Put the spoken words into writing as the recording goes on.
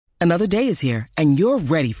Another day is here, and you're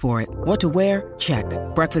ready for it. What to wear? Check.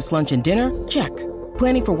 Breakfast, lunch, and dinner? Check.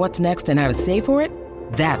 Planning for what's next and how to save for it?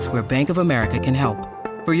 That's where Bank of America can help.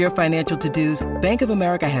 For your financial to-dos, Bank of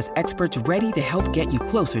America has experts ready to help get you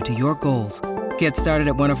closer to your goals. Get started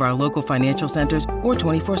at one of our local financial centers or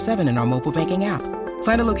 24/7 in our mobile banking app.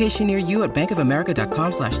 Find a location near you at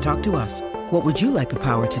bankofamerica.com/talktous. What would you like the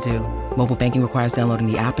power to do? Mobile banking requires downloading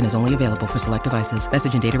the app and is only available for select devices.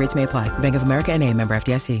 Message and data rates may apply. Bank of America N.A., member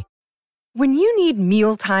FDIC. When you need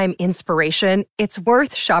mealtime inspiration, it's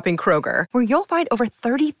worth shopping Kroger, where you'll find over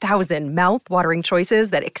 30,000 mouth-watering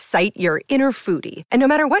choices that excite your inner foodie. And no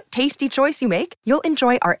matter what tasty choice you make, you'll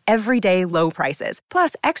enjoy our everyday low prices,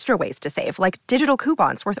 plus extra ways to save, like digital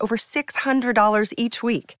coupons worth over $600 each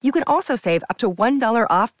week. You can also save up to $1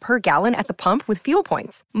 off per gallon at the pump with fuel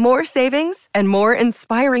points. More savings and more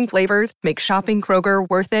inspiring flavors make shopping Kroger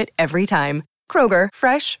worth it every time. Kroger,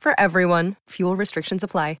 fresh for everyone. Fuel restrictions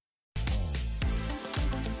apply.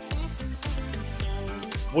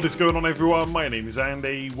 What is going on, everyone? My name is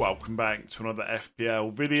Andy. Welcome back to another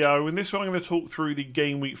FPL video. In this one, I'm going to talk through the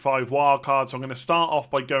Game Week 5 wildcard. So I'm going to start off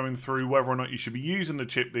by going through whether or not you should be using the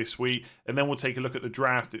chip this week, and then we'll take a look at the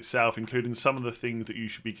draft itself, including some of the things that you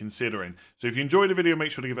should be considering. So if you enjoyed the video,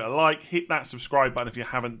 make sure to give it a like, hit that subscribe button if you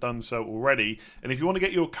haven't done so already. And if you want to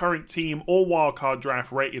get your current team or wildcard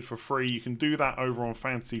draft rated for free, you can do that over on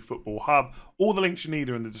Fantasy Football Hub. All the links you need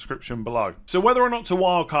are in the description below. So whether or not to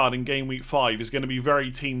wildcard in Game Week 5 is going to be very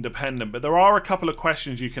team dependent, but there are a couple of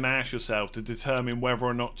questions you can ask yourself to determine whether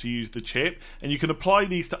or not to use the chip, and you can apply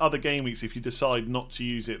these to other game weeks if you decide not to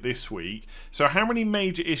use it this week. So how many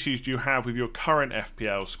major issues do you have with your current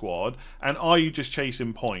FPL squad, and are you just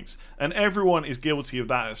chasing points? And everyone is guilty of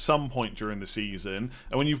that at some point during the season,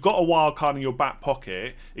 and when you've got a wildcard in your back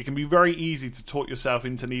pocket, it can be very easy to talk yourself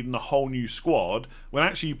into needing a whole new squad when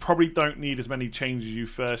actually you probably don't need as many changes as you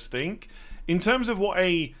first think. In terms of what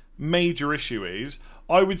a major issue is,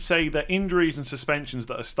 I would say that injuries and suspensions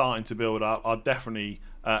that are starting to build up are definitely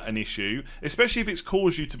an issue, especially if it's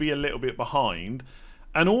caused you to be a little bit behind.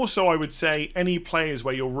 And also, I would say any players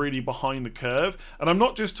where you're really behind the curve. And I'm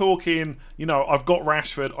not just talking, I've got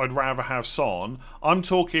Rashford, I'd rather have Son. I'm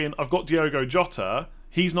talking, I've got Diogo Jota.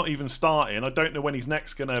 He's not even starting. I don't know when he's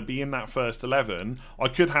next going to be in that first 11. I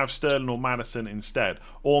could have Sterling or Maddison instead.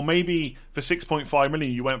 Or maybe for 6.5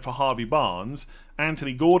 million, you went for Harvey Barnes.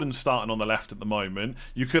 Anthony Gordon's starting on the left at the moment.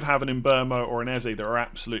 You could have an Mbermo or an Eze that are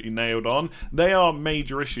absolutely nailed on. They are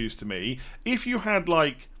major issues to me. If you had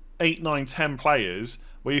like 8, 9, 10 players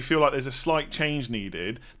where you feel like there's a slight change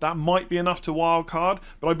needed, that might be enough to wildcard,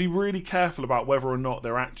 but I'd be really careful about whether or not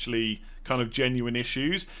they're actually kind of genuine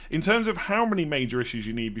issues. In terms of how many major issues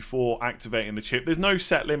you need before activating the chip, there's no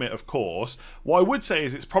set limit, of course. What I would say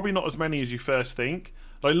is it's probably not as many as you first think.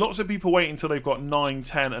 Like, lots of people wait until they've got 9,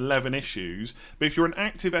 10, 11 issues, but if you're an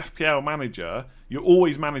active FPL manager, you're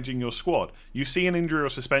always managing your squad. You see an injury or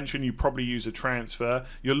suspension, you probably use a transfer.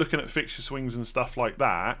 You're looking at fixture swings and stuff like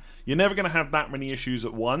that. You're never going to have that many issues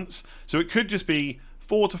at once. So it could just be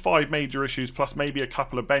 4 to 5 major issues plus maybe a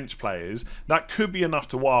couple of bench players. That could be enough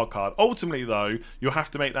to wildcard. Ultimately, though, you'll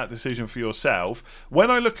have to make that decision for yourself.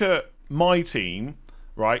 When I look at my team,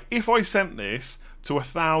 right, if I sent this to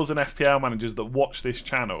 1,000 FPL managers that watch this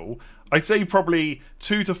channel, I'd say probably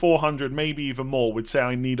 200 to 400, maybe even more, would say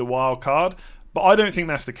I need a wild card. But I don't think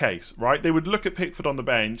that's the case, right? They would look at Pickford on the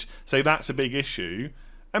bench, say that's a big issue,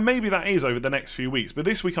 and maybe that is over the next few weeks. But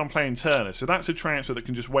this week I'm playing Turner, so that's a transfer that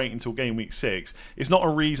can just wait until game week 6. It's not a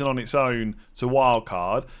reason on its own to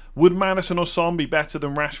wildcard. Would Maddison or Son be better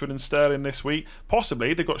than Rashford and Sterling this week?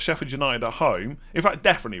 Possibly. They've got Sheffield United at home. In fact,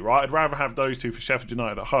 definitely, right? I'd rather have those two for Sheffield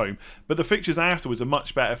United at home. But the fixtures afterwards are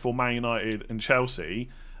much better for Man United and Chelsea.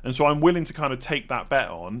 And so I'm willing to kind of take that bet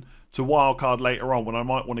on to wildcard later on when I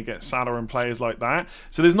might want to get Salah and players like that.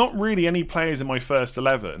 So there's not really any players in my first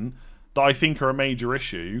 11 that I think are a major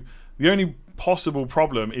issue. The only possible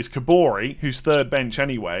problem is Kabori, who's third bench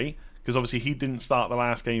anyway, because obviously he didn't start the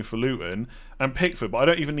last game for Luton, and Pickford, but I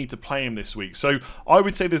don't even need to play him this week. So I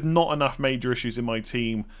would say there's not enough major issues in my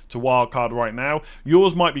team to wildcard right now.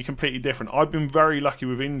 Yours might be completely different. I've been very lucky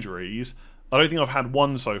with injuries. I don't think I've had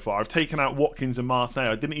one so far. I've taken out Watkins and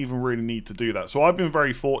Martinelli. I didn't even really need to do that. So I've been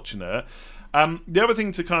very fortunate. The other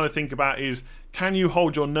thing to kind of think about is, can you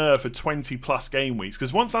hold your nerve for 20 plus game weeks?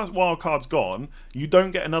 Because once that wild card's gone, you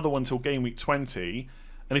don't get another one till game week 20.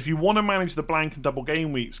 And if you want to manage the blank and double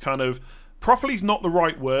game weeks, kind of properly is not the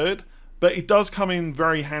right word, But it does come in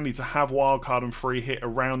very handy to have wildcard and free hit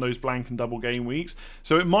around those blank and double game weeks.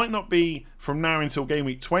 So it might not be from now until game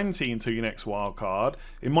week 20 until your next wildcard.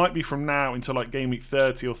 It might be from now until like game week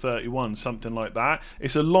 30 or 31, something like that.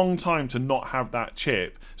 It's a long time to not have that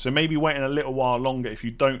chip. So maybe waiting a little while longer if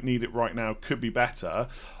you don't need it right now could be better.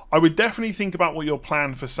 I would definitely think about what your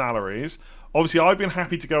plan for Salah is. Obviously, I've been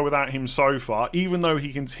happy to go without him so far, even though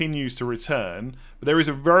he continues to return. But there is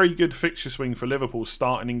a very good fixture swing for Liverpool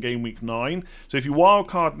starting in game week 9. So if you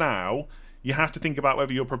wildcard now, you have to think about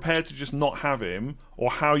whether you're prepared to just not have him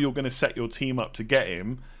or how you're going to set your team up to get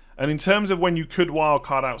him. And in terms of when you could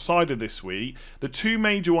wildcard outside of this week, the two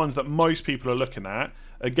major ones that most people are looking at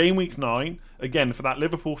are game week 9, again for that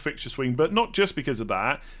Liverpool fixture swing, but not just because of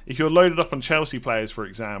that. If you're loaded up on Chelsea players, for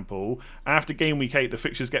example, after game week 8 the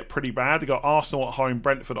fixtures get pretty bad. They've got Arsenal at home,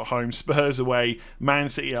 Brentford at home, Spurs away, Man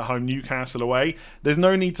City at home, Newcastle away. There's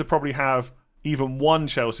no need to probably have even one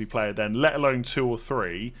Chelsea player then, let alone 2 or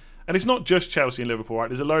 3. And it's not just Chelsea and Liverpool, right?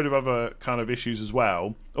 There's a load of other kind of issues as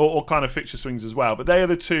well, or kind of fixture swings as well. But they are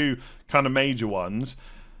the two kind of major ones.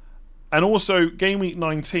 And also, game week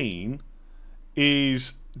 19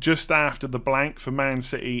 is just after the blank for Man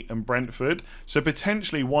City and Brentford. So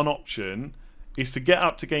potentially one option is to get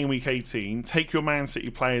up to game week 18, take your Man City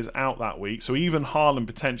players out that week. So even Haaland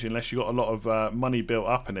potentially, unless you've got a lot of money built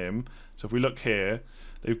up in him. So if we look here,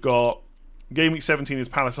 they've got game week 17 is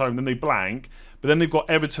Palace home, then they blank. But then they've got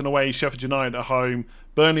Everton away, Sheffield United at home,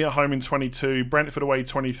 Burnley at home in 22, Brentford away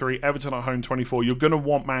 23, Everton at home 24. You're going to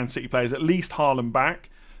want Man City players, at least Haaland back.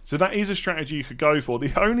 So that is a strategy you could go for.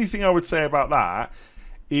 The only thing I would say about that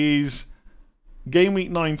is game week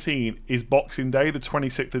 19 is Boxing Day, the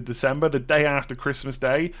 26th of December, the day after Christmas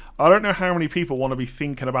Day. I don't know how many people want to be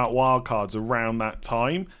thinking about wildcards around that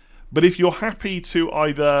time. But if you're happy to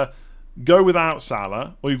either go without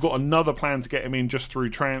Salah or you've got another plan to get him in just through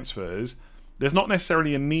transfers, there's not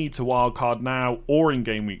necessarily a need to wildcard now or in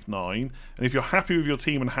game week 9. And if you're happy with your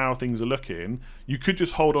team and how things are looking, you could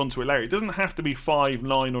just hold on to it later. It doesn't have to be 5,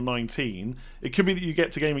 9 or 19. It could be that you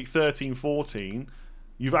get to game week 13, 14.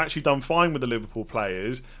 You've actually done fine with the Liverpool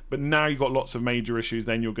players, but now you've got lots of major issues,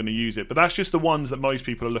 then you're going to use it. But that's just the ones that most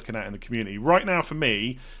people are looking at in the community. Right now, for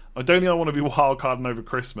me, I don't think I want to be wildcarding over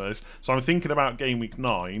Christmas, so I'm thinking about game week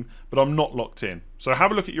 9, but I'm not locked in. So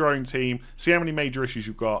have a look at your own team, see how many major issues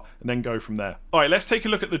you've got, and then go from there. All right, let's take a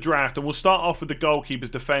look at the draft, and we'll start off with the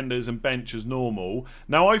goalkeepers, defenders, and bench as normal.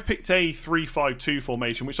 Now, I've picked a 3-5-2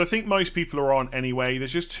 formation, which I think most people are on anyway.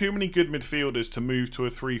 There's just too many good midfielders to move to a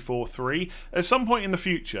 3-4-3. At some point in the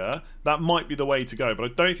future, that might be the way to go, but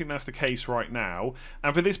I don't think that's the case right now.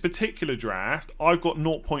 And for this particular draft, I've got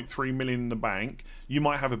 0.3 million in the bank. You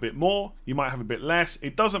might have a bit more, you might have a bit less.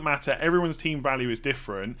 It doesn't matter. Everyone's team value is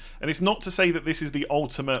different. And it's not to say that this is the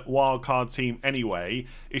ultimate wildcard team anyway.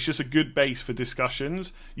 It's just a good base for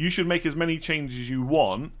discussions. You should make as many changes as you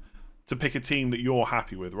want to pick a team that you're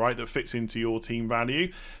happy with, right? That fits into your team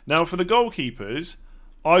value. Now, for the goalkeepers,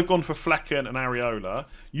 I've gone for Flecken and Areola.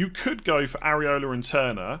 You could go for Areola and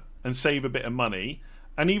Turner and save a bit of money.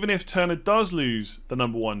 And even if Turner does lose the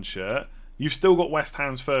number 1 shirt, you've still got West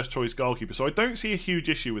Ham's first choice goalkeeper. So I don't see a huge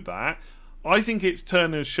issue with that. I think it's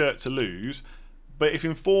Turner's shirt to lose. But if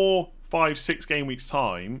in 4, 5, 6 game weeks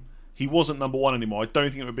time he wasn't number 1 anymore, I don't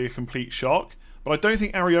think it would be a complete shock. But I don't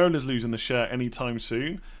think Areola's losing the shirt anytime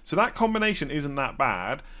soon. So that combination isn't that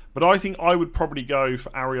bad. But I think I would probably go for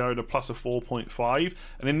Areola plus a 4.5.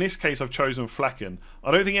 And in this case, I've chosen Flecken.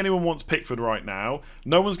 I don't think anyone wants Pickford right now.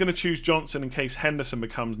 No one's going to choose Johnson in case Henderson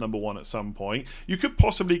becomes number 1 at some point. You could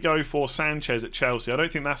possibly go for Sanchez at Chelsea. I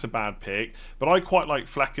don't think that's a bad pick. But I quite like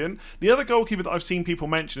Flecken. The other goalkeeper that I've seen people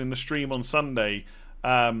mention in the stream on Sunday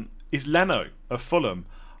is Leno of Fulham.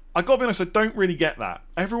 I got to be honest, I don't really get that.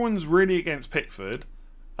 Everyone's really against Pickford.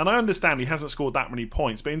 And I understand he hasn't scored that many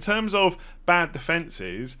points. But in terms of bad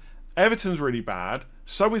defences, Everton's really bad.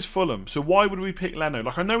 So is Fulham. So why would we pick Leno?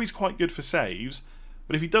 Like, I know he's quite good for saves.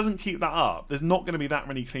 But if he doesn't keep that up, there's not going to be that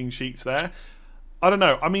many clean sheets there. I don't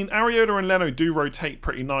know. I mean, Areola and Leno do rotate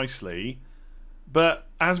pretty nicely. But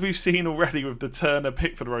as we've seen already with the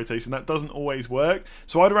Turner-Pickford rotation, that doesn't always work.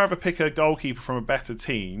 So I'd rather pick a goalkeeper from a better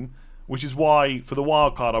team, which is why for the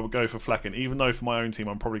wild card I would go for Flecken, even though for my own team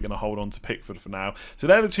I'm probably going to hold on to Pickford for now. So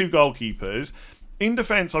they're the two goalkeepers. In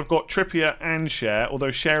defence, I've got Trippier and Cher,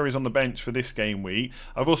 although Cher is on the bench for this game week.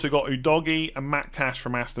 I've also got Udogie and Matt Cash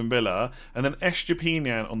from Aston Villa, and then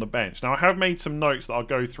Estepinian on the bench. Now, I have made some notes that I'll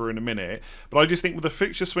go through in a minute, but I just think with the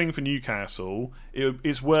fixture swing for Newcastle,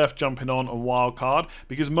 it's worth jumping on wildcard,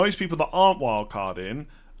 because most people that aren't wildcarding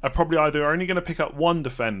are probably either only going to pick up one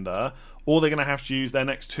defender, or they're going to have to use their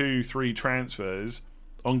next 2-3 transfers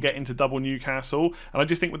on getting to double Newcastle. And I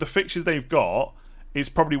just think with the fixtures they've got, it's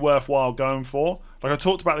probably worthwhile going for. Like I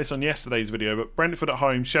talked about this on yesterday's video, but Brentford at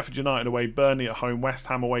home, Sheffield United away, Burnley at home, West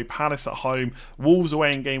Ham away, Palace at home, Wolves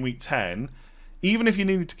away in game week 10. Even if you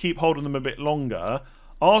needed to keep hold of them a bit longer,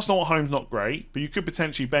 Arsenal at home's not great, but you could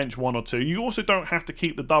potentially bench one or two. You also don't have to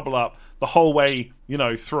keep the double up the whole way,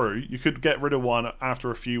 through. You could get rid of one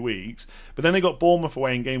after a few weeks. But then they got Bournemouth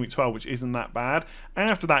away in game week 12, which isn't that bad.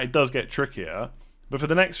 After that, it does get trickier. But for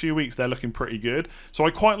the next few weeks, they're looking pretty good. So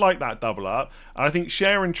I quite like that double up. And I think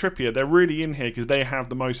Schär and Trippier, they're really in here because they have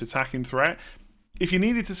the most attacking threat. If you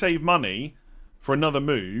needed to save money for another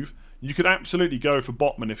move, you could absolutely go for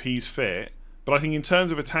Botman if he's fit. But I think in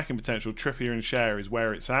terms of attacking potential, Trippier and Schär is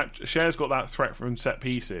where it's at. Schär's got that threat from set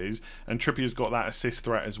pieces, and Trippier's got that assist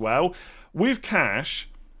threat as well. With Cash,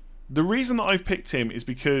 the reason that I've picked him is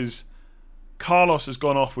because Carlos has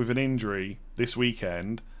gone off with an injury this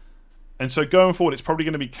weekend. And so going forward, it's probably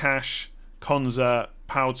going to be Cash, Konza,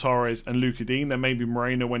 Pau Torres, and Luka Dean. Then maybe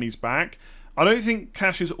Moreno when he's back. I don't think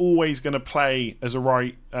Cash is always going to play as a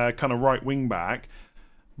right wing back.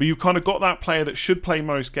 But you've kind of got that player that should play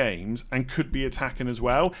most games and could be attacking as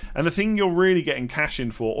well. And the thing you're really getting cash in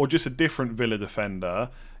for, or just a different Villa defender,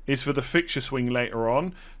 is for the fixture swing later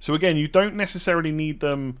on. So again, you don't necessarily need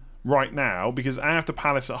them right now, because after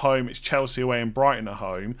Palace at home, it's Chelsea away and Brighton at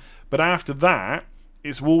home. But after that,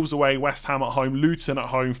 it's Wolves away, West Ham at home, Luton at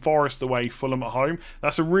home, Forest away, Fulham at home.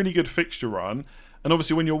 That's a really good fixture run. And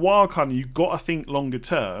obviously when you're wildcarding, you've got to think longer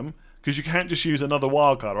term, because you can't just use another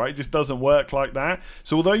wildcard, right? It just doesn't work like that.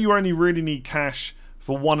 So although you only really need cash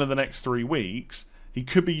for one of the next 3 weeks, he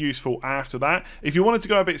could be useful after that. If you wanted to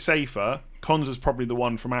go a bit safer, Konza's probably the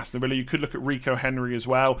one from Aston Villa. You could look at Rico Henry as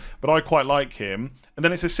well, but I quite like him. And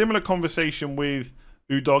then it's a similar conversation with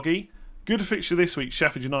Udogie. Good fixture this week,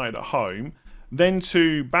 Sheffield United at home. Then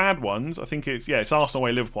 2 bad ones. I think it's Arsenal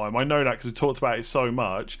away, Liverpool home. I know that because we talked about it so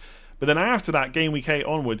much. But then after that, game week 8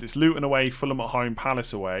 onwards, it's Luton away, Fulham at home,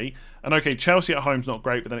 Palace away. And okay, Chelsea at home's not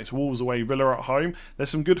great, but then it's Wolves away, Villa at home. There's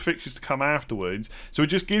some good fixtures to come afterwards. So it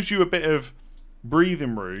just gives you a bit of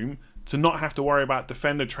breathing room to not have to worry about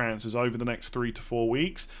defender transfers over the next 3 to 4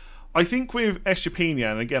 weeks. I think with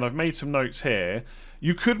Estepinian, and again, I've made some notes here,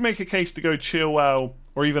 you could make a case to go Chilwell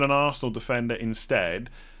or even an Arsenal defender instead.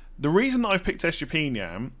 The reason that I've picked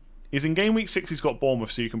Estepinian is in game week 6 he's got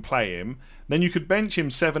Bournemouth, so you can play him. Then you could bench him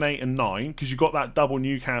 7, 8 and 9 because you've got that double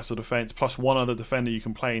Newcastle defence plus one other defender you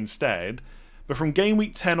can play instead. But from game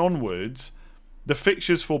week 10 onwards, the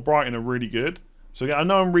fixtures for Brighton are really good. So I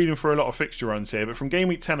know I'm reading for a lot of fixture runs here, but from game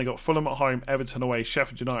week 10 they got Fulham at home, Everton away,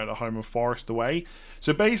 Sheffield United at home and Forest away.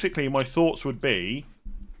 So basically my thoughts would be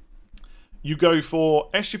you go for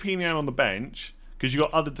Estepinian on the bench, because you've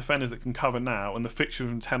got other defenders that can cover now, and the fixtures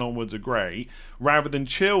from 10 onwards are great, rather than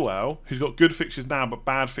Chilwell, who's got good fixtures now but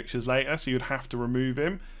bad fixtures later, so you'd have to remove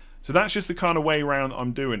him. So that's just the kind of way round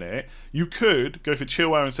I'm doing it. You could go for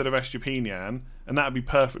Chilwell instead of Estepinian, and that would be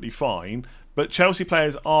perfectly fine. But Chelsea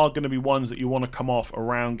players are going to be ones that you want to come off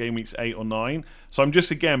around game weeks 8 or 9. So I'm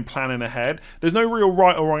just, again, planning ahead. There's no real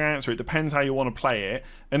right or wrong answer. It depends how you want to play it.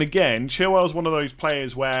 And again, Chilwell's one of those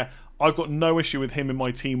players where I've got no issue with him in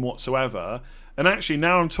my team whatsoever. And actually,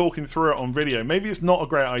 now I'm talking through it on video, maybe it's not a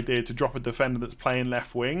great idea to drop a defender that's playing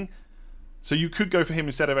left wing. So you could go for him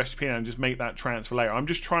instead of Estepinian and just make that transfer later. I'm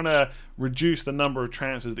just trying to reduce the number of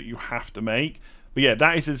transfers that you have to make. But yeah,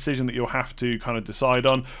 that is a decision that you'll have to kind of decide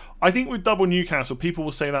on. I think with double Newcastle, people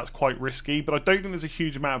will say that's quite risky, but I don't think there's a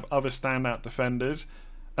huge amount of other standout defenders.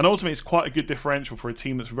 And ultimately, it's quite a good differential for a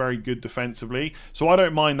team that's very good defensively. So I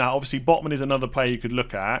don't mind that. Obviously, Botman is another player you could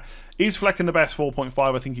look at. Is Flecken the best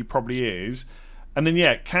 4.5? I think he probably is. And then,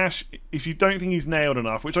 yeah, Cash, if you don't think he's nailed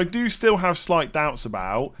enough, which I do still have slight doubts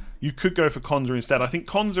about, you could go for Konza instead. I think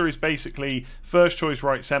Konza is basically first choice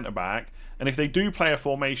right centre-back. And if they do play a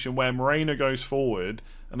formation where Moreno goes forward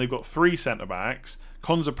and they've got 3 centre-backs,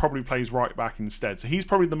 Konza probably plays right back instead. So he's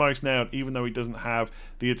probably the most nailed, even though he doesn't have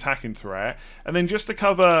the attacking threat. And then just to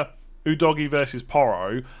cover Udogie versus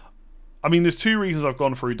Porro, I mean, there's 2 reasons I've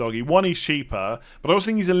gone for Udogie. One, he's cheaper, but I also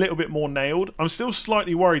think he's a little bit more nailed. I'm still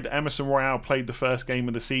slightly worried that Emerson Royale played the first game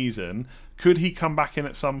of the season. Could he come back in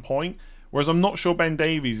at some point? Whereas I'm not sure Ben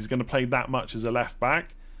Davies is going to play that much as a left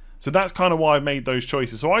back. So that's kind of why I've made those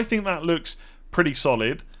choices. So I think that looks pretty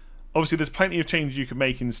solid. Obviously, there's plenty of changes you can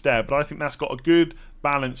make instead, but I think that's got a good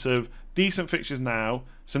balance of decent fixtures now,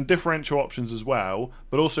 some differential options as well,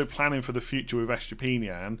 but also planning for the future with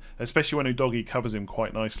Estepinian, especially when Udogie covers him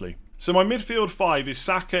quite nicely. So my midfield 5 is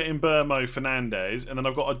Saka, Mbeumo, Fernandes, and then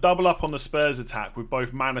I've got a double up on the Spurs attack with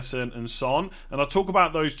both Maddison and Son, and I'll talk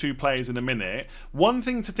about those two players in a minute. One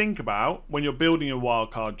thing to think about when you're building your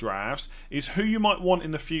wildcard drafts is who you might want in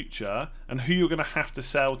the future and who you're going to have to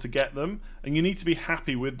sell to get them, and you need to be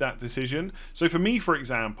happy with that decision. So for me, for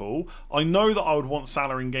example, I know that I would want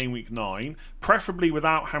Salah in game week 9, preferably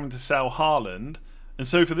without having to sell Haaland, and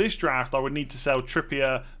so for this draft I would need to sell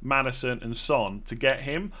Trippier, Maddison and Son to get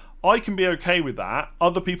him. I can be okay with that.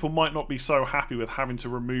 Other people might not be so happy with having to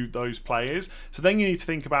remove those players. So then you need to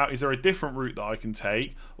think about, is there a different route that I can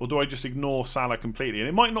take, or do I just ignore Salah completely? And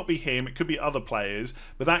it might not be him, it could be other players,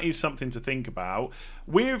 but that is something to think about.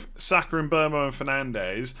 With Saka and Mbeumo and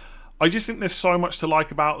Fernandes, I just think there's so much to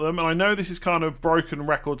like about them, and I know this is kind of broken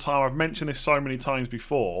record time. I've mentioned this so many times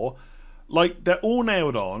before. Like, they're all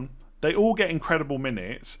nailed on. They all get incredible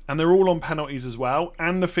minutes, and they're all on penalties as well,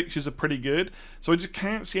 and the fixtures are pretty good, so I just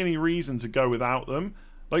can't see any reason to go without them.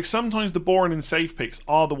 Like, sometimes the boring and safe picks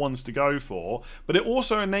are the ones to go for, but it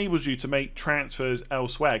also enables you to make transfers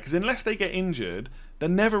elsewhere, because unless they get injured, they're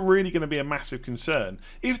never really going to be a massive concern.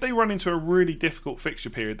 If they run into a really difficult fixture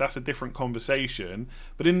period, that's a different conversation,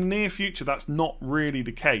 but in the near future, that's not really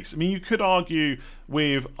the case. I mean, you could argue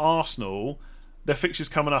with Arsenal, their fixtures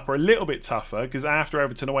coming up are a little bit tougher because after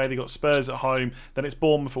Everton away, they got Spurs at home, then it's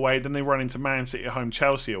Bournemouth away, then they run into Man City at home,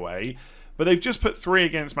 Chelsea away. But they've just put 3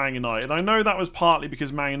 against Man United. I know that was partly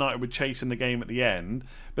because Man United were chasing the game at the end,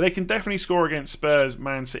 but they can definitely score against Spurs,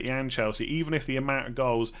 Man City and Chelsea, even if the amount of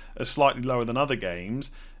goals are slightly lower than other games.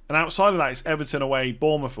 And outside of that, it's Everton away,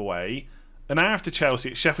 Bournemouth away. And after Chelsea,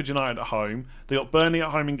 it's Sheffield United at home. They got Burnley at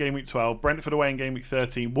home in game week 12, Brentford away in game week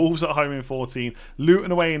 13, Wolves at home in 14,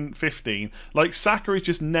 Luton away in 15. Like, Saka is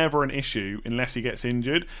just never an issue unless he gets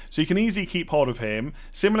injured. So you can easily keep hold of him.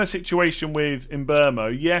 Similar situation with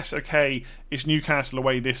Mbeumo. Yes, okay, it's Newcastle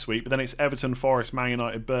away this week, but then it's Everton, Forest, Man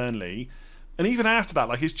United, Burnley. And even after that,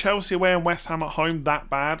 like, is Chelsea away and West Ham at home that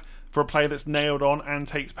bad for a player that's nailed on and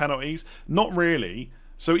takes penalties? Not really.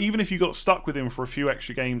 So even if you got stuck with him for a few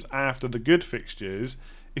extra games after the good fixtures,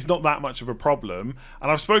 it's not that much of a problem.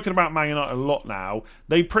 And I've spoken about Man United a lot now.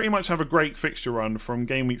 They pretty much have a great fixture run from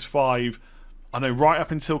game weeks 5, I know, right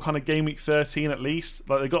up until kind of game week 13 at least.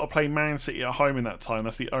 Like, they've got to play Man City at home in that time.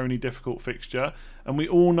 That's the only difficult fixture. And we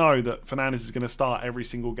all know that Fernandes is going to start every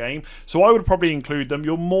single game. So I would probably include them.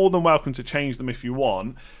 You're more than welcome to change them if you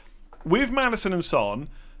want. With Maddison and Son,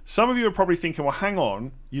 some of you are probably thinking, well, hang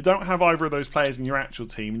on, you don't have either of those players in your actual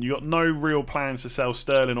team and you've got no real plans to sell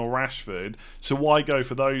Sterling or Rashford, so why go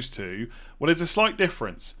for those two? Well, there's a slight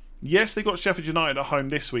difference. Yes, they got Sheffield United at home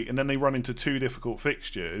this week and then they run into 2 difficult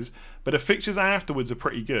fixtures, but the fixtures afterwards are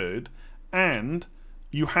pretty good, and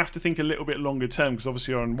you have to think a little bit longer term because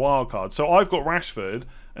obviously you're on wildcard. So I've got Rashford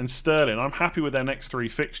and Sterling. I'm happy with their next 3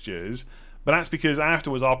 fixtures, but that's because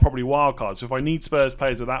afterwards I'll probably wildcard. So if I need Spurs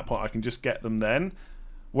players at that point, I can just get them then.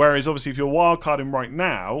 Whereas obviously if you're wildcarding right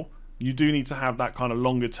now, you do need to have that kind of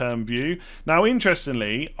longer term view. Now,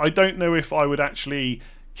 interestingly, I don't know if I would actually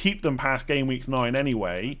keep them past game week 9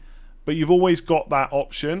 anyway, but you've always got that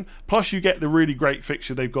option. Plus you get the really great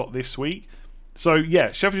fixture they've got this week. So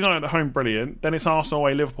yeah, Sheffield United at home, brilliant. Then it's Arsenal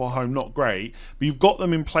away, Liverpool at home, not great. But you've got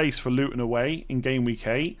them in place for Luton away in game week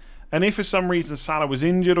 8. And if for some reason Salah was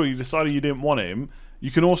injured or you decided you didn't want him, you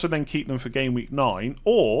can also then keep them for game week 9.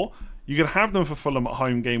 Or you can have them for Fulham at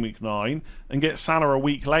home game week 9 and get Salah a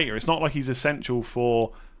week later. It's not like he's essential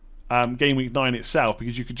for game week 9 itself,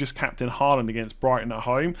 because you could just captain Haaland against Brighton at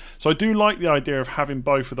home. So I do like the idea of having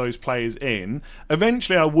both of those players in.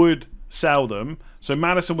 Eventually I would sell them. So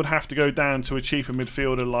Maddison would have to go down to a cheaper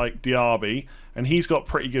midfielder like Diaby, and he's got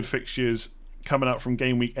pretty good fixtures coming up from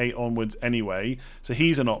game week 8 onwards anyway, so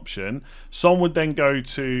he's an option. Son would then go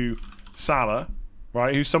to Salah,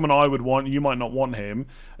 right, who's someone I would want. You might not want him,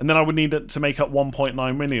 and then I would need it to make up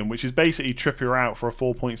 1.9 million, which is basically Trippier out for a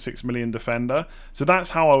 4.6 million defender. So that's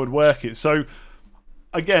how I would work it. So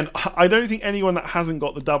again, I don't think anyone that hasn't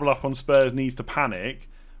got the double up on Spurs needs to panic,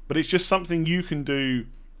 but it's just something you can do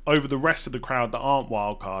over the rest of the crowd that aren't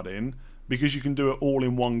wildcarding, because you can do it all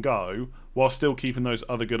in one go while still keeping those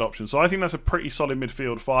other good options. So I think that's a pretty solid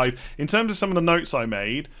midfield 5. In terms of some of the notes I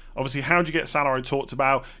made, obviously how do you get Salah I talked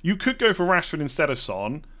about. You could go for Rashford instead of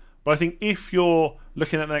Son, but I think if you're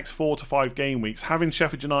looking at the next 4 to 5 game weeks, having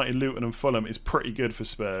Sheffield United, Luton and Fulham is pretty good for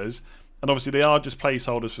Spurs. And obviously they are just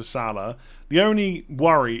placeholders for Salah. The only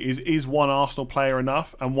worry is one Arsenal player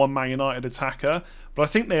enough and one Man United attacker? But I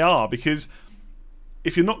think they are, because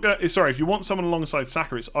if you want someone alongside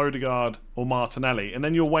Saka, it's Odegaard or Martinelli, and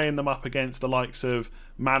then you're weighing them up against the likes of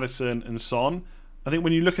Maddison and Son. I think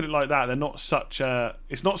when you look at it like that, they're not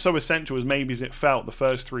it's not so essential as maybe as it felt the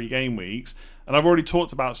first 3 game weeks. And I've already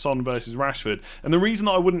talked about Son versus Rashford. And the reason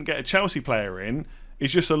that I wouldn't get a Chelsea player in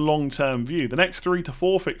is just a long-term view. The next 3 to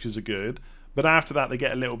 4 fixtures are good, but after that they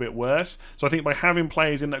get a little bit worse. So I think by having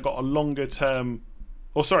players in that got a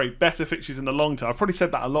better fixtures in the long term. I've probably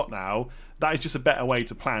said that a lot now. That is just a better way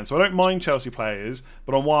to plan. So I don't mind Chelsea players,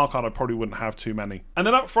 but on wildcard I probably wouldn't have too many. And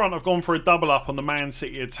then up front, I've gone for a double up on the Man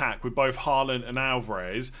City attack with both Haaland and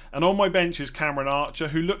Alvarez. And on my bench is Cameron Archer,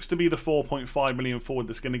 who looks to be the 4.5 million forward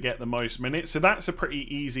that's going to get the most minutes. So that's a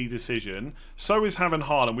pretty easy decision. So is having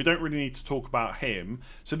Haaland. We don't really need to talk about him.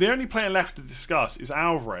 So the only player left to discuss is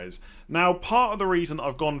Alvarez. Now, part of the reason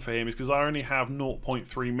I've gone for him is because I only have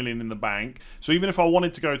 0.3 million in the bank. So even if I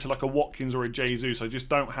wanted to go to like a Watkins or a Jesus, I just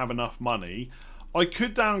don't have enough money. I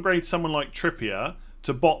could downgrade someone like Trippier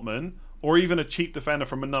to Botman, or even a cheap defender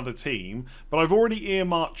from another team, but I've already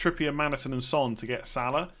earmarked Trippier, Maddison and Son to get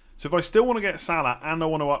Salah. So if I still want to get Salah and I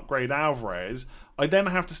want to upgrade Alvarez, I then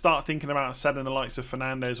have to start thinking about selling the likes of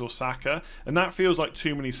Fernandes or Saka, and that feels like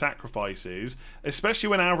too many sacrifices, especially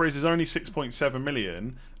when Alvarez is only 6.7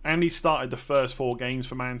 million and he started the first 4 games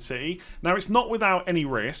for Man City. Now, it's not without any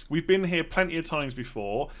risk. We've been here plenty of times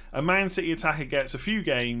before. A Man City attacker gets a few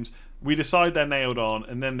games, we decide they're nailed on,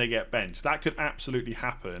 and then they get benched. That could absolutely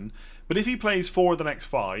happen. But if he plays 4 of the next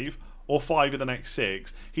 5, or 5 of the next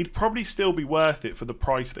 6, he'd probably still be worth it for the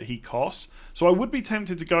price that he costs. So I would be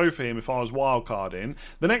tempted to go for him if I was wildcarding.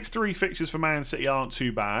 The next 3 fixtures for Man City aren't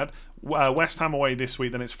too bad. West Ham away this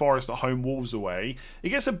week, then it's Forest at home, Wolves away. It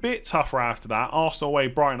gets a bit tougher after that. Arsenal away,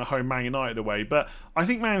 Brighton at home, Man United away. But I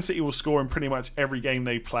think Man City will score in pretty much every game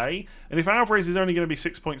they play. And if Alvarez is only going to be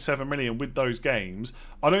 6.7 million with those games,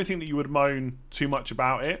 I don't think that you would moan too much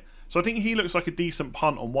about it. So I think he looks like a decent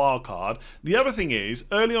punt on wildcard. The other thing is,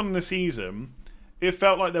 early on in the season, it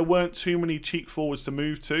felt like there weren't too many cheap forwards to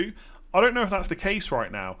move to. I don't know if that's the case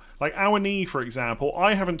right now. Like Awani, for example,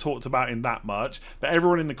 I haven't talked about him that much, but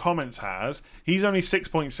everyone in the comments has. He's only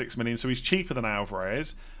 6.6 million, so he's cheaper than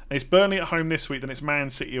Alvarez. And it's Burnley at home this week, then it's Man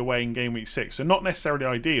City away in game week 6. So not necessarily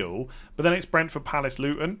ideal, but then it's Brentford, Palace,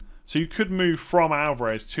 Luton. So you could move from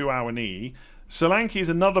Alvarez to Awani. Solanke is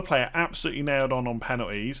another player absolutely nailed on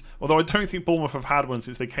penalties, although I don't think Bournemouth have had one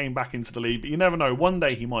since they came back into the league, but you never know, one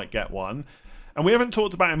day he might get one. And we haven't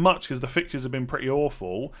talked about him much because the fixtures have been pretty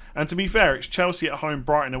awful, and to be fair, it's Chelsea at home,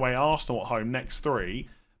 Brighton away, Arsenal at home next 3,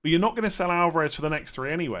 but you're not going to sell Alvarez for the next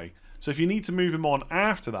 3 anyway. So if you need to move him on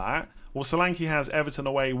after that, well, Solanke has Everton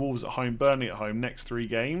away, Wolves at home, Burnley at home next 3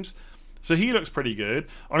 games. So he looks pretty good.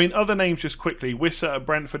 I mean, other names just quickly. Wissa at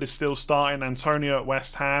Brentford is still starting. Antonio at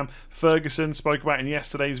West Ham. Ferguson, spoke about in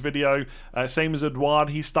yesterday's video. Same as Edouard.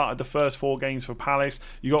 He started the first 4 games for Palace.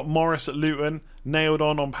 You got Morris at Luton, nailed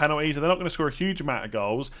on penalties. And they're not going to score a huge amount of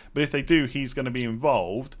goals, but if they do, he's going to be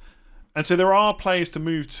involved. And so there are players to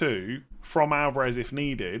move to from Alvarez if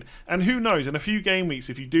needed. And who knows, in a few game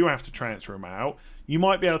weeks, if you do have to transfer him out, you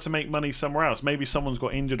might be able to make money somewhere else. Maybe someone's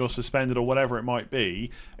got injured or suspended or whatever it might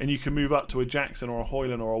be, and you can move up to a Jackson or a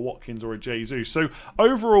Højlund or a Watkins or a Jesus. So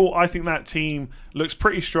overall, I think that team looks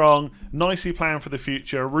pretty strong, nicely planned for the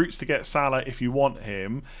future, routes to get Salah if you want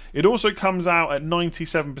him. It also comes out at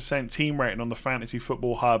 97% team rating on the Fantasy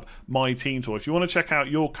Football Hub My Team Tool. If you want to check out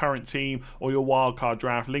your current team or your wildcard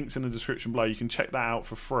draft, links in the description below. You can check that out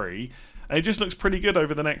for free. And it just looks pretty good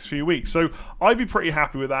over the next few weeks. So I'd be pretty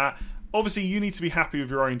happy with that. Obviously, you need to be happy with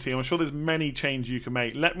your own team. I'm sure there's many changes you can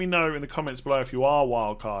make. Let me know in the comments below if you are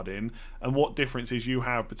wildcarding and what differences you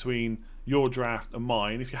have between your draft and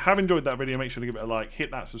mine. If you have enjoyed that video, make sure to give it a like,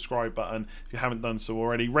 hit that subscribe button if you haven't done so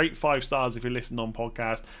already. Rate 5 stars if you're listening on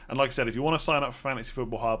podcast. And like I said, if you want to sign up for Fantasy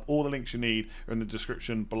Football Hub, all the links you need are in the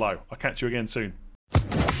description below. I'll catch you again soon.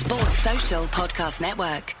 Sports Social Podcast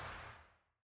Network.